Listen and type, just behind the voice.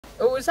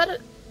Oh, is that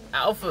an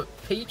Alpha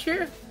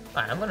Pichu?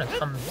 Right, I'm gonna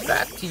come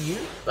back to you,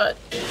 but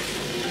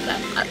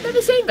I've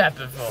never seen that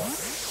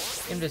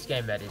before. In this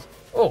game, that is.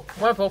 Oh,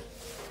 Wurmple.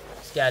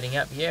 Scouting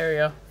out the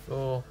area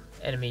for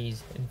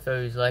enemies and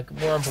foes like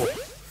Wurmple.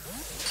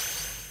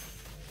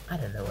 I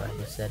don't know what I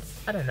just said.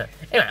 I don't know.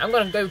 Anyway, I'm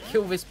gonna go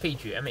kill this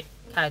Pichu. I mean,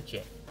 catch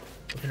it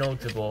with an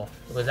Ultra Ball,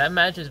 because that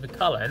matches the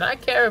color, and I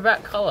care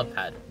about color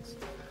patterns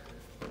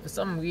for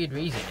some weird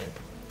reason.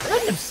 I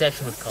have an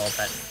obsession with color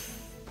patterns.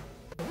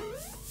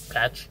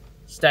 Catch,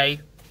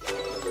 stay.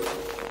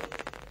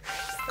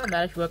 Oh, that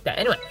actually worked out.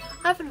 Anyway,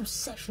 I have an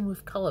obsession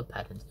with color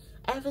patterns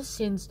ever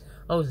since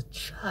I was a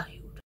child.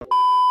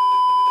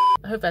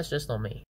 I hope that's just not me.